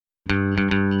I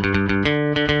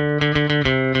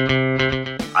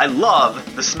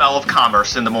love the smell of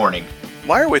commerce in the morning.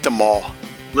 Why are we at the mall?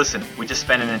 Listen, we just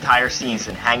spent an entire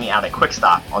season hanging out at Quick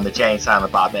Stop on the Jay and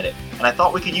Silent Bob Minute, and I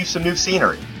thought we could use some new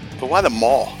scenery. But why the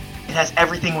mall? It has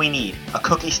everything we need. A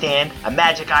cookie stand, a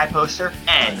magic eye poster,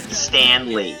 and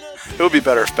Stan Lee. It would be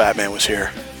better if Batman was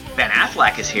here. Ben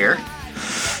Affleck is here.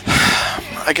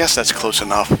 I guess that's close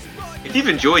enough. If you've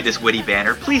enjoyed this witty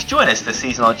banter, please join us this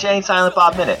season on Jay and Silent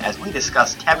Bob Minute as we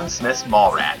discuss Kevin Smith's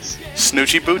Mallrats.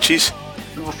 Snoochie Boochies.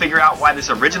 We will figure out why this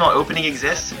original opening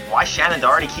exists, why Shannon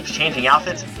Doherty keeps changing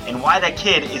outfits, and why that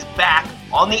kid is back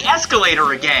on the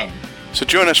escalator again. So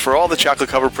join us for all the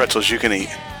chocolate-covered pretzels you can eat.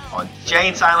 On Jay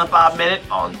and Silent Bob Minute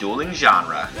on Dueling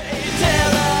Genre.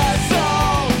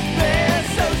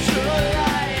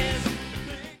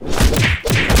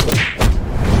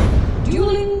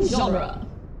 Dueling Genre.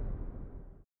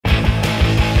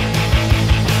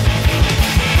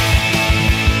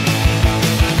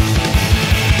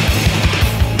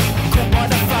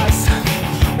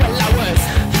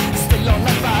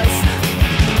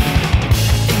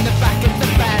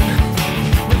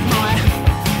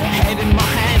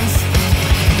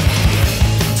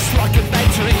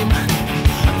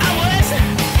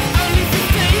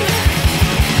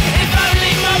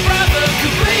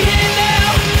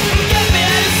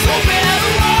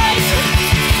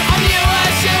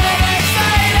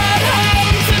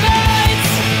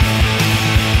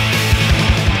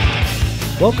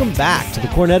 Welcome back to the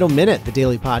Cornetto Minute, the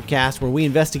daily podcast where we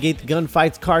investigate the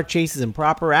gunfights, car chases, and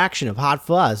proper action of Hot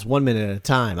Fuzz, 1 minute at a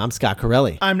time. I'm Scott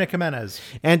Corelli. I'm Nick Jimenez.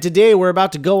 And today we're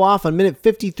about to go off on minute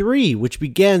 53, which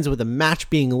begins with a match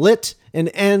being lit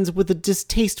and ends with a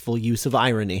distasteful use of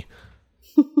irony.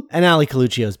 And Ali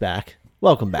Coluccio's back.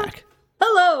 Welcome back.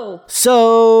 Hello.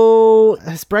 So,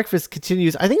 as breakfast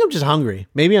continues, I think I'm just hungry.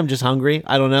 Maybe I'm just hungry.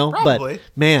 I don't know. Probably. But,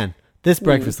 man, this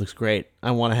breakfast looks great. I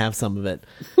want to have some of it.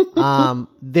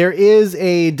 There is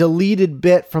a deleted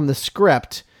bit from the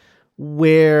script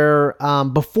where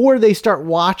before they start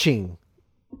watching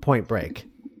Point Break,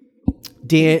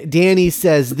 Danny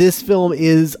says, "This film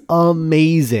is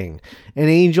amazing."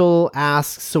 And Angel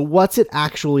asks, "So what's it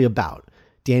actually about?"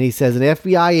 Danny says an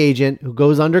FBI agent who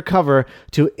goes undercover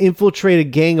to infiltrate a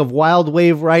gang of wild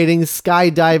wave riding,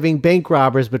 skydiving bank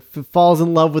robbers, but falls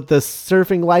in love with the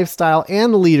surfing lifestyle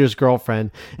and the leader's girlfriend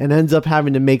and ends up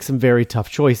having to make some very tough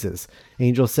choices.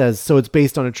 Angel says, "So it's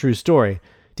based on a true story."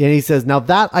 Danny says, "Now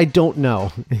that I don't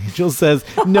know." Angel says,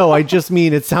 "No, I just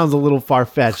mean it sounds a little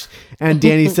far-fetched." And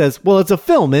Danny says, "Well, it's a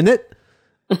film, isn't it?"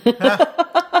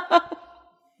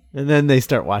 And then they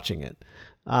start watching it.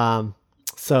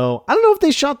 So I don't know if they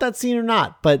shot that scene or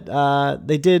not, but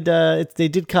they did. They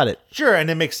did cut it. Sure, and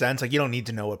it makes sense. Like, you don't need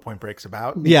to know what Point Break's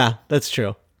about. Yeah, that's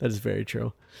true. That is very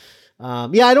true.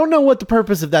 Yeah, I don't know what the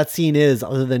purpose of that scene is,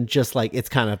 other than just like it's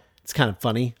kind of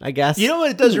funny, I guess. You know what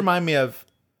it does remind me of?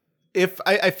 If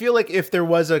I feel like if there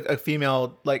was a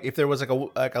female, like if there was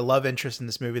like a love interest in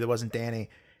this movie that wasn't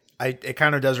Danny, it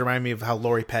kind of does remind me of how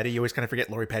Lori Petty. You always kind of forget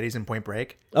Lori Petty's in Point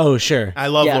Break. Oh, sure. I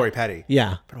love Lori Petty.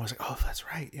 Yeah, but I was like, oh, that's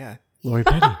right. Yeah. Lori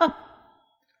Petty.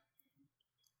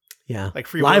 Yeah. Like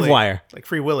Free Willy. Livewire. Like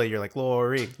Free Willy, you're like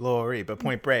Lori. But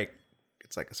Point Break,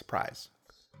 it's like a surprise.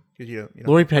 You know,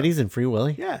 Lori Petty's in Free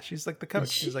Willy? Yeah, she's like the coach.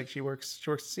 She's like she works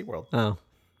at SeaWorld. Oh.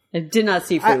 I did not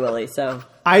see Free Willy, so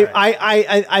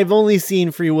I've only seen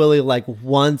Free Willy like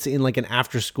once in like an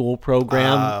after school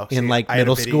program in like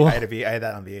middle school. I had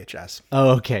that on VHS.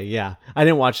 Oh, okay, yeah. I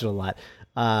didn't watch it a lot.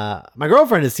 My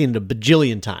girlfriend has seen it a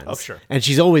bajillion times. Oh, sure. And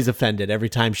she's always offended every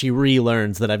time she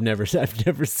relearns that I've never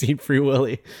seen Free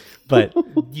Willy. But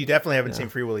you definitely haven't seen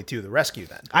Free Willy 2, The Rescue,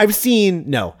 then. I've seen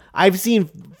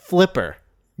Flipper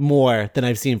more than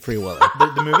I've seen Free Willy.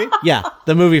 The movie? Yeah,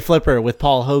 the movie Flipper with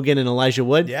Paul Hogan and Elijah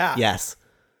Wood. Yeah. Yes.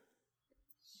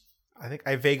 I think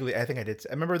I did. I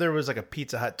remember there was like a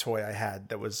Pizza Hut toy I had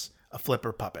that was a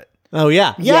Flipper puppet. Oh,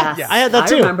 yeah. Yeah. Yes. I had that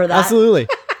too. I remember that. Absolutely.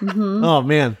 Mm-hmm. Oh,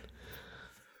 man.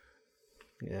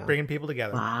 Yeah. Bringing people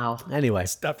together. wow. Anyway.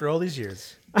 After all these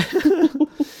years.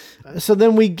 So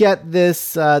then we get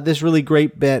this really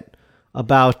great bit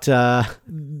about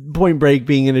Point Break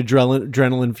being an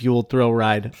adrenaline fueled thrill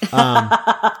ride.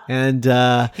 And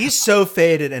he's so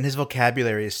faded and his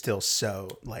vocabulary is still so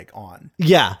like on.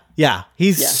 Yeah.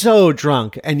 He's so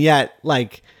drunk. And yet,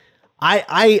 like,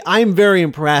 I'm very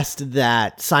impressed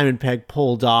that Simon Pegg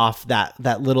pulled off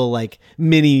that little like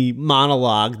mini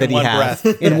monologue that he has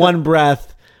in one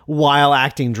breath while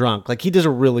acting drunk. Like, he does a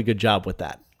really good job with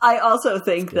that. I also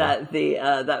think that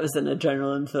that was an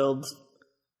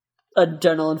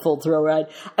adrenaline-filled thrill ride.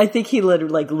 I think he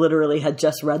literally had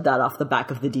just read that off the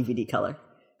back of the DVD color.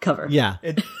 cover. Yeah.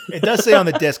 It does say on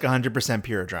the disc 100%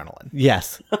 pure adrenaline,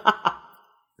 Yes.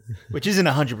 which isn't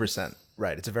 100%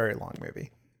 right. It's a very long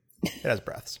movie. It has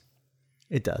breaths.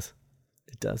 It does.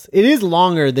 It does. It is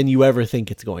longer than you ever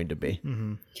think it's going to be.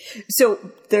 Mm-hmm. So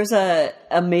there's a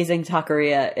amazing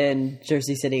taqueria in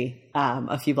Jersey City,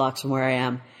 a few blocks from where I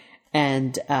am.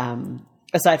 And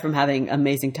aside from having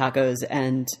amazing tacos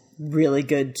and really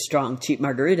good, strong, cheap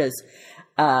margaritas,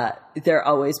 they're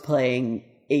always playing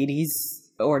 80s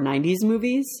or 90s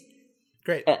movies.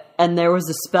 Great. And there was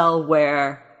a spell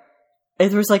where there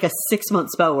was like a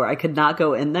 6-month spell where I could not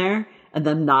go in there and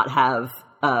then not have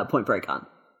Point Break on.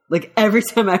 Like every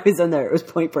time I was in there, it was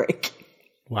Point Break.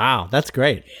 Wow, that's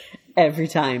great. Every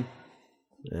time.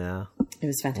 Yeah. It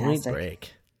was Point fantastic.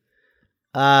 Break.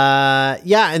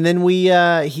 Yeah, and then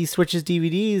he switches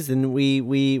DVDs and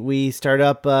we start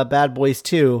up Bad Boys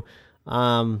 2.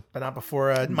 But not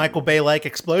before a Michael Bay-like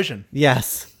explosion.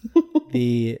 Yes.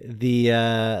 the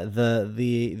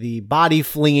body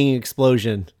flinging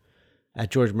explosion at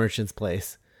George Merchant's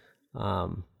place.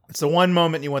 It's the one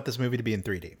moment you want this movie to be in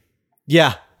 3D.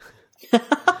 Yeah.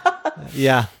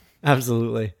 Yeah,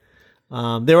 absolutely.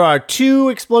 There are 2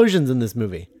 explosions in this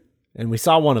movie, and we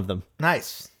saw one of them.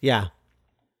 Nice. Yeah.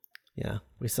 Yeah,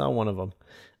 we saw one of them.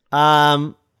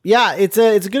 Yeah, it's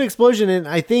a good explosion, and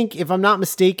I think, if I'm not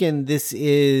mistaken, this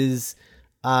is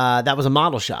that was a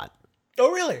model shot.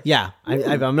 Oh, really? Yeah,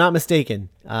 if I'm not mistaken,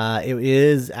 it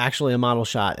is actually a model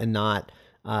shot and not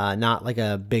like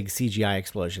a big CGI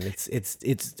explosion.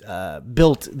 It's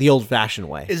built the old-fashioned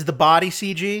way. Is the body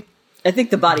CG? I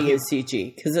think the body is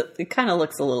CG because it kind of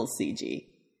looks a little CG.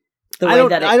 I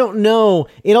don't know.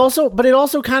 It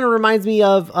also kind of reminds me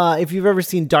of if you've ever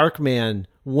seen Darkman,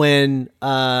 when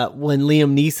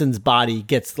Liam Neeson's body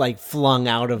gets like flung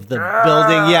out of the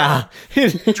building. Yeah.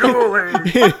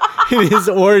 In his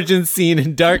origin scene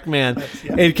in Darkman.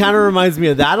 It kind of reminds me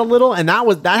of that a little, and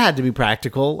that had to be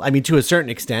practical. I mean, to a certain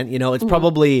extent, you know, it's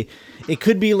probably, it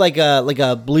could be like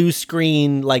a blue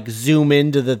screen, like zoom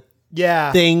into the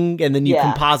thing, and then you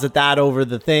composite that over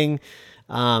the thing.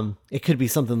 It could be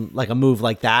something like a move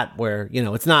like that where, you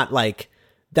know, it's not like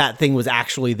that thing was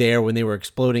actually there when they were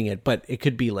exploding it, but it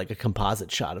could be like a composite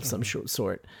shot of some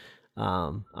sort.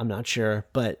 I'm not sure,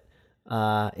 but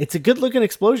it's a good looking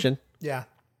explosion. Yeah.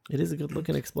 It is a good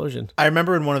looking explosion. I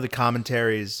remember in one of the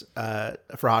commentaries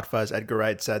for Hot Fuzz, Edgar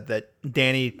Wright said that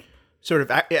Danny sort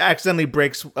of accidentally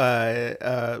breaks one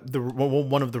of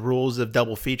the rules of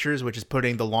double features, which is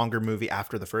putting the longer movie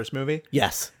after the first movie.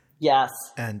 Yes. Yes.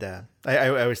 And I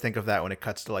always think of that when it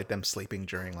cuts to like them sleeping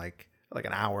during like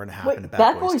an hour and a half Wait, in a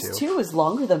Bad Boys 2 is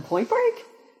longer than Point Break?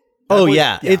 Oh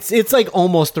yeah. It's like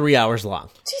almost 3 hours long.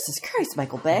 Jesus Christ,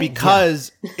 Michael Bay.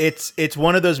 Because it's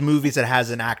one of those movies that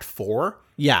has an act 4.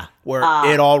 Yeah. Where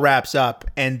it all wraps up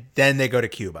and then they go to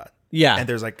Cuba. Yeah. And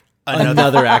there's like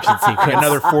another action sequence.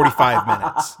 Another 45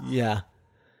 minutes. Yeah.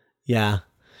 Yeah.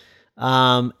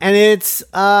 And it's,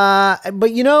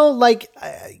 but you know, like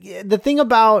the thing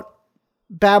about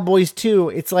Bad Boys 2,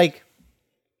 it's like,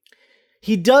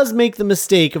 he does make the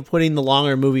mistake of putting the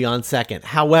longer movie on second.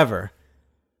 However,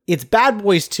 it's Bad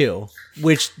Boys 2,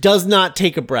 which does not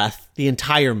take a breath the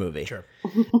entire movie. Sure.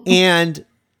 And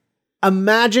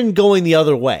imagine going the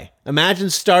other way.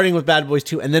 Imagine starting with Bad Boys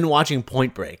 2 and then watching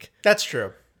Point Break. That's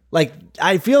true. Like,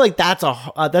 I feel like that's a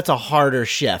harder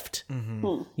shift.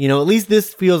 Mm-hmm. You know, at least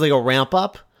this feels like a ramp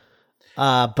up.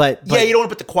 But yeah, you don't want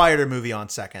to put the quieter movie on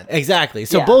second. Exactly.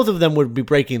 So both of them would be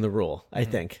breaking the rule, I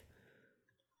think.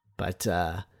 But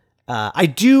I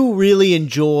do really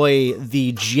enjoy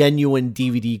the genuine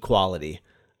DVD quality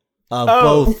of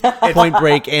both Point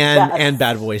Break and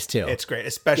Bad Boys 2. It's great,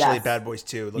 especially Bad Boys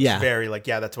 2. It looks very like,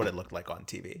 that's what it looked like on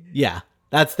TV. Yeah,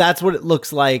 that's what it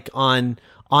looks like on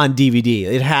DVD.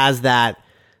 It has that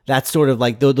sort of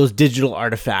like those digital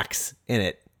artifacts in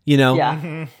it, you know? Yeah.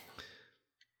 Mm-hmm.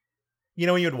 You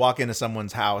know when you would walk into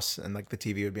someone's house and like the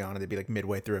TV would be on and they'd be like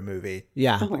midway through a movie?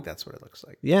 Yeah. Like that's what it looks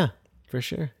like. Yeah, for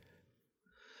sure.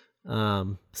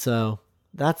 So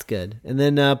that's good. And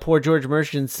then poor George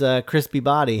Merchant's crispy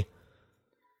body.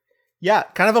 Yeah,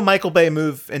 kind of a Michael Bay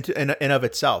move in of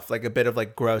itself, like a bit of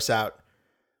like gross out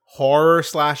horror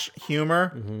 / humor,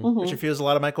 which it feels a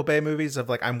lot of Michael Bay movies of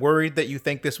like, I'm worried that you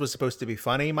think this was supposed to be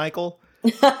funny, Michael.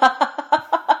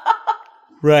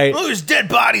 Right. Oh, there's dead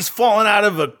bodies falling out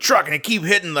of a truck and they keep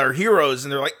hitting their heroes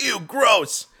and they're like, ew,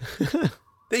 gross.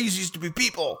 They used to be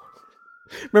people.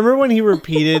 Remember when he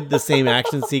repeated the same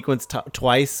action sequence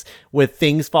twice with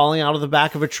things falling out of the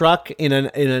back of a truck in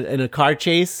a car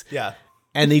chase? Yeah.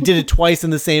 And they did it twice in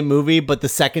the same movie, but the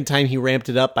second time he ramped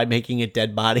it up by making it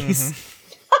dead bodies.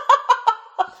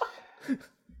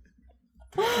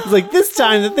 It's like, this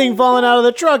time the thing falling out of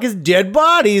the truck is dead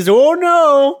bodies. Oh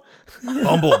no.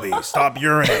 Bumblebee, stop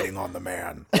urinating on the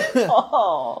man.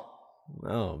 Oh,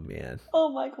 Oh man.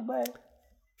 Michael Bay.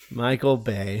 Michael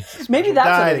Bay. Maybe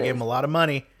that's what They it gave is. him a lot of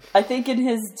money. I think in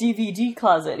his DVD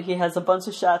closet, he has a bunch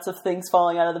of shots of things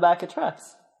falling out of the back of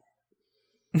trucks.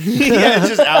 Yeah, it's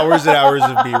just hours and hours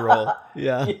of B-roll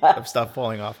Yeah. of stuff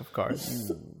falling off of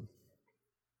cars.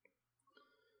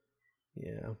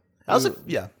 Yeah.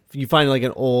 Yeah. You find like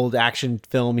an old action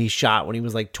film he shot when he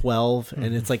was like 12,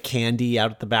 and it's like candy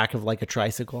out at the back of like a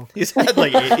tricycle. He's had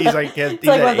like It's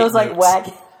like one of those like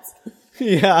wagons.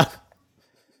 Yeah.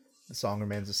 The song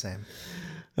remains the same.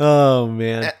 Oh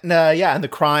man. And the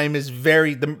crime is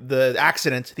the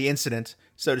accident, the incident,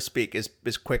 so to speak, is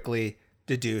quickly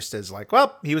deduced as like,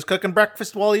 well, he was cooking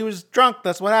breakfast while he was drunk.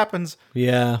 That's what happens.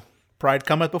 Yeah. Pride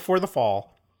cometh before the fall.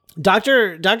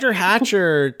 Dr.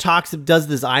 Hatcher does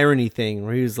this irony thing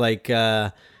where he was like,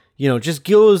 just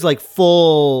goes like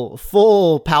full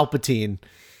Palpatine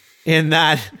in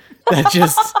that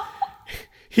just,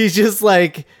 he's just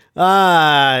like,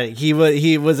 he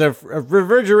was a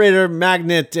refrigerator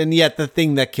magnet, and yet the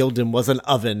thing that killed him was an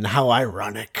oven. How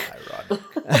ironic.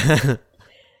 And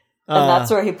that's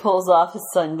where he pulls off his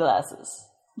sunglasses,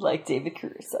 like David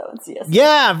Caruso and CS.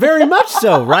 Yeah, very much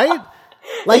so, right?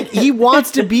 Like, he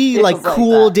wants to be like like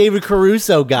cool that. David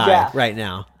Caruso guy Yeah. right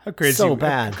now. How crazy! So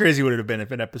bad. How crazy would it have been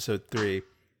if in episode 3,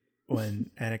 when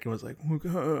Anakin was like,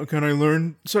 "Can I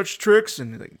learn such tricks?"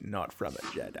 And he's like, "Not from a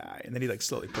Jedi." And then he like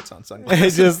slowly puts on sunglasses.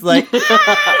 It's just like,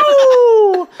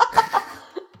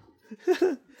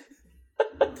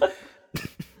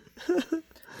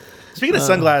 Speaking of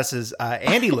sunglasses,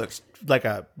 Andy looks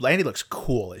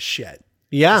cool as shit.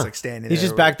 yeah. Just, like, standing He's there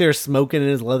just back there smoking in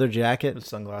his leather jacket. with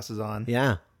sunglasses on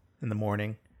Yeah. in the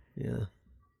morning. Yeah.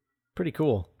 Pretty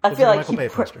cool. I feel like a like Michael Bay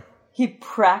poster. he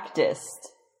practiced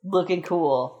looking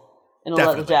cool in a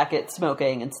leather Definitely. jacket,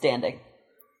 smoking and standing.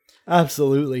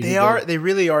 Absolutely. They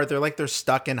really are. They're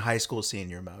stuck in high school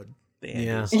senior mode. The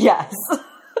Andys. Yeah. Yes.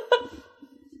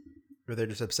 Where they're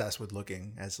just obsessed with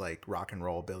looking as like rock and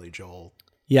roll Billy Joel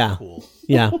Yeah. cool.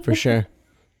 Yeah, for sure.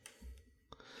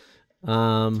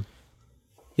 Yeah,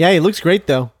 he looks great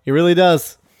though. He really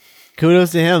does.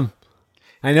 Kudos to him.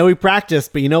 I know he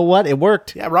practiced, but you know what? It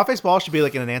worked. Yeah, Rafa's Ball should be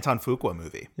like in an Anton Fuqua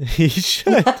movie. He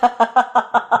should.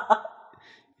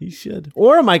 He should.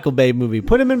 Or a Michael Bay movie.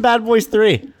 Put him in Bad Boys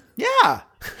 3. Yeah.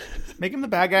 Make him the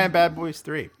bad guy in Bad Boys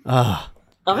 3. I'm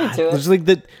into it. Just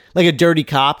like a dirty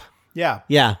cop. Yeah.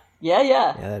 Yeah. Yeah.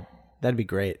 Yeah, that'd be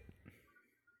great.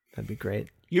 That'd be great.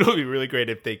 You know, it would be really great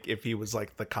if he was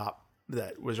like the cop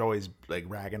that was always like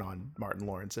ragging on Martin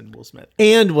Lawrence and Will Smith.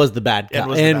 And was the bad cop.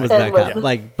 And was the bad cop. was-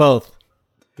 Like both.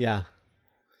 Yeah.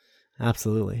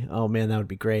 Absolutely. Oh man, that would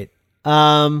be great.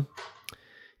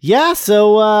 Yeah,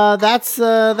 so that's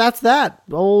that.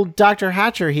 Old Dr.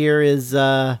 Hatcher here is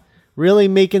really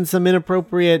making some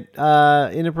inappropriate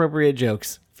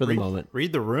jokes for the moment.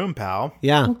 Read the room, pal.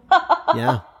 Yeah.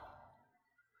 Yeah.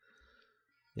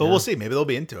 But we'll see. Maybe they'll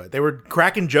be into it. They were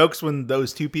cracking jokes when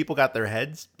those two people got their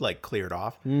heads like cleared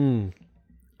off.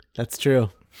 That's true.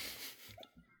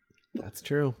 That's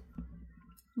true.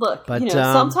 Look, But,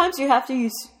 sometimes you have to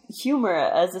use humor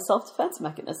as a self-defense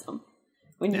mechanism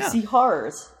when you Yeah. see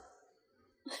horrors.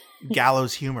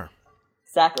 Gallows humor.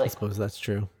 Exactly. I suppose that's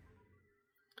true.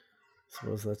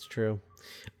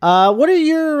 What are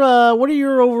your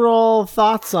overall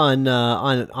thoughts on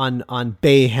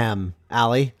Bayhem,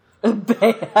 Allie?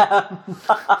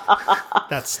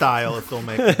 That style of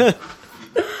filmmaking.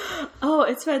 Oh,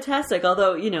 it's fantastic.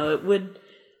 Although, it would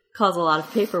cause a lot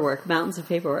of paperwork, mountains of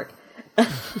paperwork.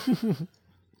 It's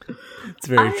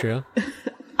very true.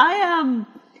 I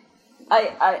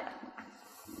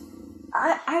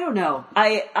don't know.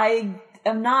 I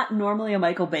am not normally a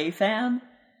Michael Bay fan,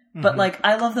 but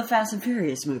I love the Fast and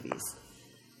Furious movies.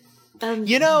 And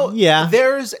Yeah.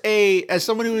 There's as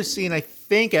someone who has seen, I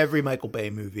think, every Michael Bay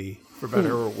movie, for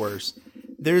better or worse,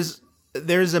 there's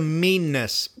a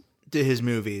meanness to his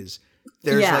movies.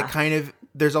 There's Yeah.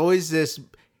 there's always this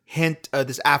hint,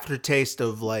 this aftertaste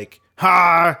of like,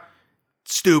 ha,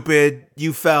 stupid,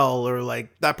 you fell, or like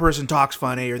that person talks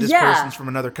funny, or this Yeah. person's from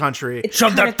another country.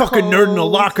 Shove that kinda fucking nerd in a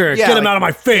cold. locker. Yeah, Get him like- out of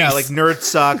my face. Yeah, like nerds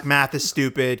suck, math is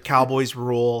stupid, cowboys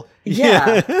rule.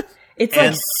 yeah. It's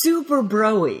And- like super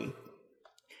broy.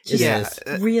 Yeah.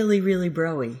 Really, really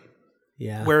broy.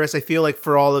 Yeah. Whereas I feel like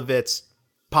for all of its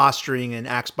posturing and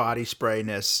Axe body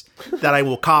sprayness that I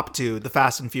will cop to, the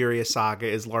Fast and Furious saga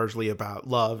is largely about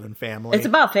love and family It's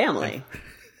about family.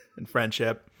 and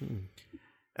friendship.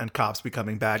 and cops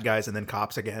becoming bad guys and then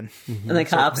cops again. And then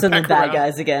cops and then bad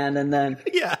guys again, and then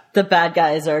Yeah. the bad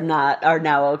guys are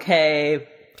now okay.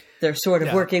 They're sort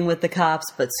of working with the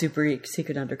cops, but super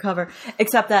secret undercover.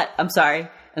 Except that, I'm sorry,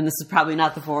 and this is probably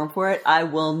not the forum for it, I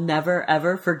will never,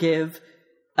 ever forgive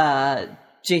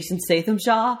Jason Statham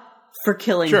Shaw for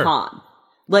killing Han.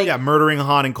 Like, Murdering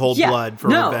Han in cold blood for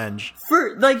revenge.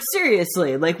 For, like,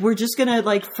 seriously. Like, we're just gonna,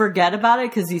 like, forget about it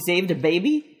because he saved a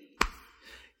baby?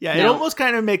 Yeah, it almost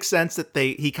kind of makes sense that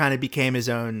he kind of became his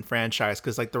own franchise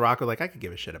because, like, The Rock was like, I could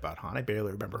give a shit about Han. I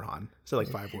barely remember Han. So, like,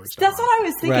 5 words. That's Han. what I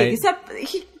was thinking. Right. Except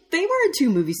they were in 2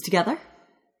 movies together.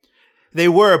 They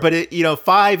were, but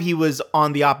 5, he was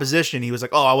on the opposition. He was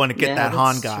like, oh, I want to get that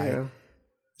Han that's guy. true.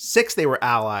 6, they were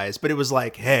allies, but it was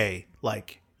like, hey,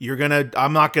 like,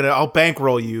 I'll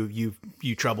bankroll you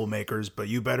troublemakers, but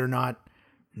you better not.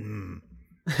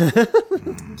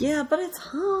 Yeah, but it's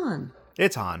Han.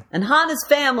 It's Han. And Han is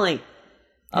family.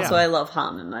 Also, Yeah. I love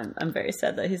Han, and I'm very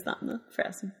sad that he's not in the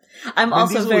Fast. I'm Vin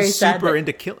also Diesel very was sad super that,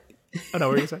 into killing. Oh, no,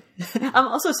 what were you going to say? I'm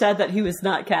also sad that he was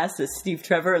not cast as Steve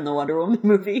Trevor in the Wonder Woman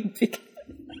movie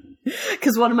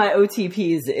because one of my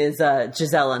OTPs is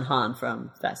Giselle and Han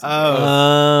from Fast. And Furious.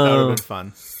 That would have been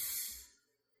fun.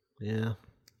 Yeah.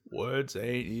 Words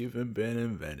ain't even been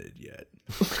invented yet.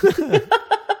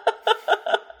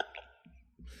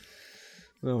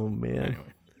 Oh man. Anyway.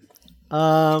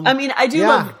 I mean, I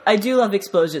do love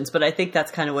explosions, but I think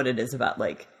that's kind of what it is about,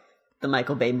 like, the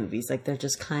Michael Bay movies. Like, they're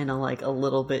just kind of, like, a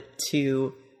little bit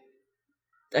too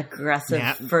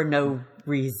aggressive for no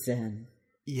reason.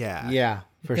 Yeah. Yeah,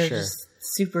 for They're sure. just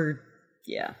super,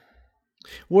 yeah.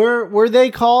 Were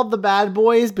they called the bad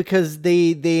boys because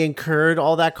they incurred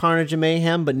all that carnage and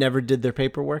mayhem but never did their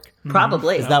paperwork?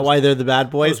 Probably. Is that why they're the bad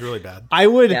boys? That was really bad. I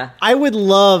would Yeah. I would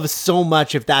love so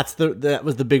much if that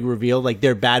was the big reveal, like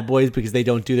they're bad boys because they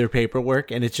don't do their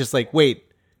paperwork, and it's just like, wait,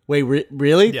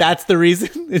 really? Yeah. That's the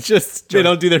reason? It's just they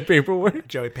don't do their paperwork.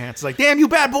 Joey Pants is like, damn you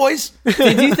bad boys.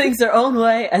 They do things their own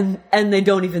way, and they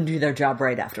don't even do their job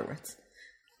right afterwards.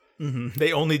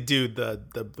 They only do the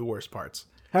worst parts.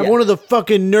 Have one of the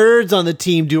fucking nerds on the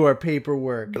team do our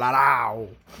paperwork. Blah,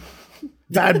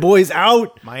 Bad boys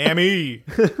out. Miami.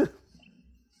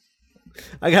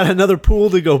 I got another pool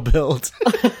to go build.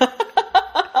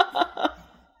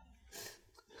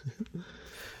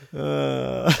 So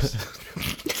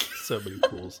many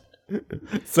pools.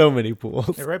 So many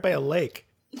pools. They're right by a lake.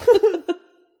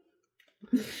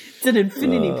 It's an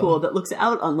infinity pool that looks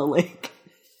out on the lake.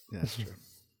 That's true.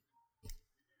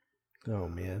 Oh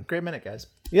man. Great minute, guys.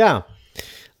 Yeah.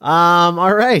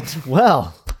 All right.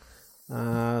 Well,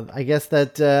 I guess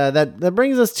that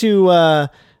brings us to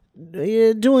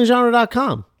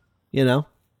duelinggenre.com. You know,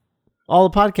 all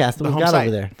the podcasts that we've got over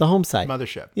there. The home site.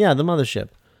 Mothership. Yeah, the mothership.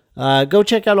 Go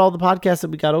check out all the podcasts that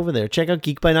we got over there. Check out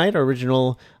Geek by Night, our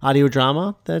original audio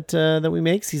drama that we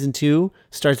make. Season 2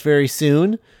 starts very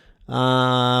soon.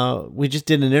 We just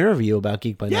did an interview about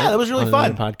Geek by Night. Yeah, that was really on fun.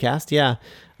 another podcast. Yeah.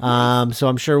 So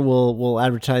I'm sure we'll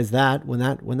advertise that when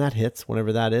that hits,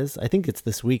 whenever that is. I think it's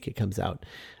this week it comes out.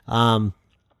 Yeah,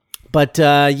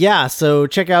 so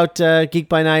check out Geek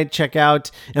by Night. Check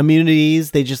out Immunities.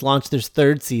 They just launched their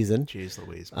 3rd season. Jeez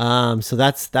Louise. So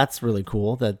that's really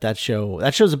cool. That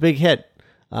show's a big hit,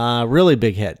 really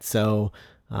big hit. So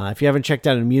if you haven't checked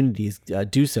out Immunities,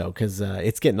 do so, because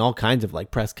it's getting all kinds of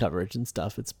like press coverage and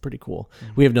stuff. It's pretty cool.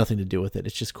 We have nothing to do with it.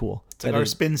 It's just cool. It's like our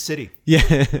Spin City.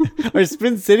 Yeah, our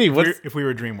Spin City. If we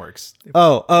were DreamWorks.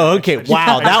 Oh, okay.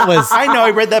 Wow, that was. I know.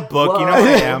 I read that book. You know who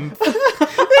I am.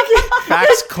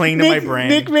 Facts cling to my brain.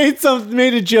 Nick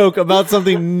made a joke about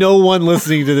something no one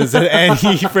listening to this had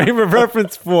any frame of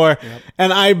reference for,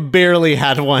 and I barely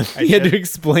had one. He had to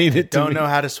explain it to me. Don't know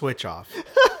how to switch off.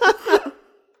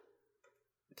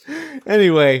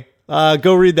 Anyway,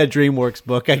 go read that DreamWorks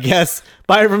book, I guess.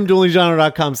 Buy it from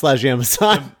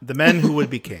duelinggenre.com/Amazon. The Men Who Would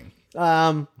Be King.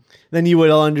 Then you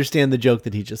would all understand the joke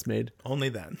that he just made. Only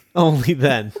then. Only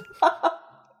then.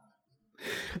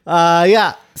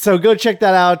 Yeah, so go check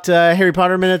that out. Harry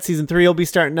Potter Minute Season 3 will be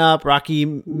starting up. Rocky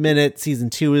Minute Season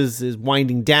 2 is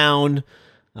winding down.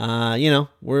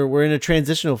 We're in a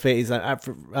transitional phase.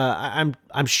 I'm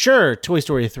sure Toy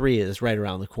Story 3 is right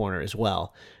around the corner as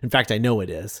well. In fact, I know it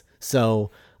is. So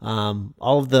all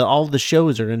of the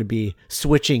shows are going to be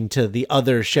switching to the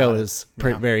other shows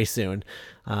very soon.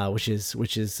 Which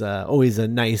is always a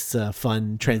nice,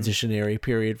 fun transitionary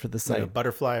period for the site. Like a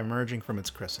butterfly emerging from its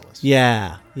chrysalis.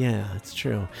 Yeah, it's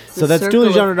true. So that's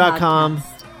duelinggenre.com.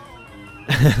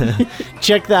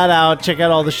 Check that out. Check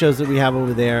out all the shows that we have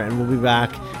over there, and we'll be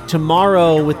back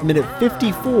tomorrow with minute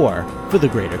 54 for the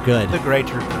greater good. The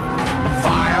greater good.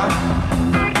 Fire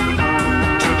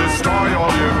to the storm.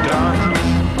 all you've done.